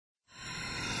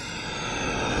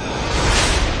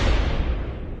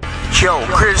Yo,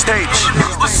 clear the stage.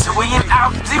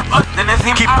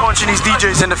 Keep punching these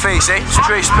DJs in the face, eh?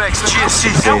 Straight specs,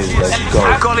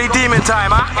 CSTC. Golly demon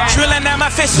time, huh? Drilling down my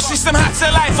fist, she some hot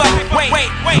saliva. Wait,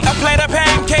 I play the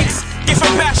pancakes. Give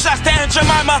some back shots to Aunt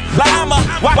Jemima. Like I'm a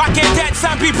walking dead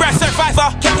zombie breath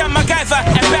survivor. Kick out MacGyver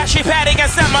and bashy padding and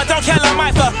summer. Don't kill a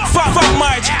mifer. Fuck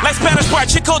Marge. Like Spanish part,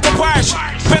 she called the barge.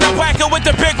 Been a whacker with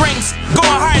the big rings.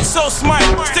 Going hard, so smart.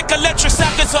 Stick electric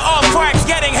sockets to all parks.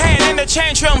 Getting hand in the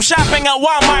change room. Shopping at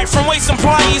Walmart from waste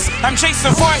employees. I'm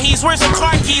chasing Voorhees. Where's the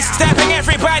car keys? Stabbing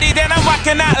everybody, then I'm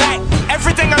walking out like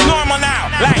everything is normal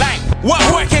now. Like what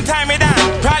work can tie me down?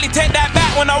 Probably take that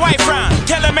back when the wife round.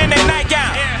 Kill them in their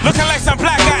nightgown. Looking like some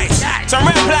black guys, some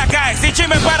red black guys. They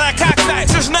dreaming about our cock size.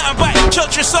 There's nothing but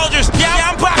children soldiers. Yeah,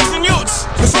 I'm boxing youths.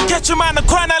 If I catch them on the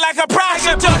corner like a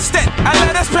prostitute, dust it. I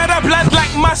let us spread our blood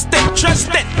like mustard.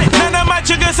 Trust it. None of my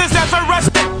jiggers is ever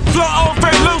rusted. Flow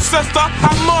over Lucifer.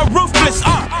 I'm more ruthless.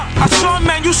 I show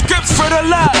manuscripts for the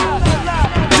love.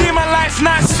 Demon Life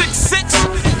 966.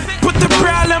 Put the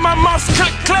braille in my mouth.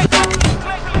 Click, click.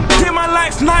 Demon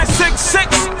Life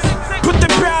 966. Put the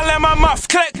braille in my mouth.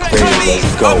 Click, click.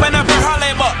 Open up your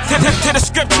holy book to the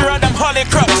scripture of them holy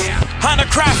crooks. On the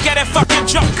cross, get it fucking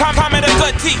jump. Come in the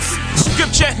good teeth.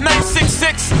 Scripture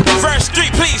 966, verse 3.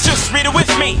 Please just read it with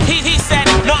me. He said,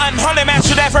 no unholy man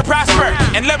should ever prosper.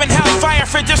 And live in hellfire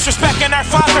for disrespecting our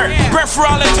Father. Birth for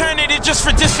all eternity just for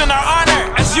dissing our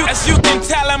honor. As you can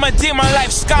tell, I'm a Demon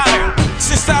Life scholar.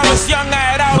 Since I was young,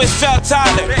 I had always felt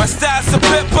taller. My style's a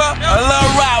pipper, a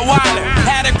little Rottweiler.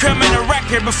 Had a criminal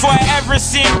record before I ever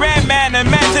seen Redman and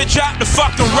meant to drop the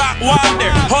fucking rock wander.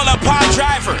 Hold up, pod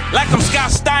driver, like I'm Scott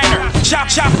Steiner.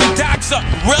 Chopping dogs up,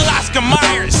 real Oscar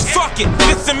Myers. Fuck it,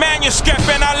 it's a manuscript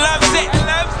and I loves it.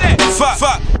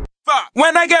 Fuck.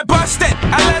 When I get busted,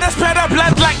 I let us spread our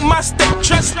blood like mustard.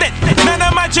 Trust it, none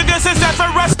of my jiggers is ever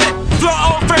rusted. Flow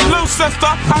over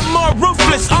Lucifer, I'm more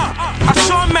ruthless. I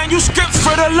show manuscripts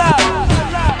for the love.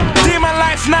 Demon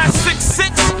Life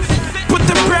 966. Put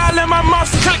the braille in my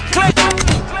mouth. Click, click.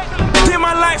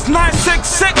 Demon Life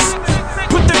 966.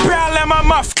 Put the braille in my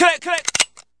mouth. Click, click.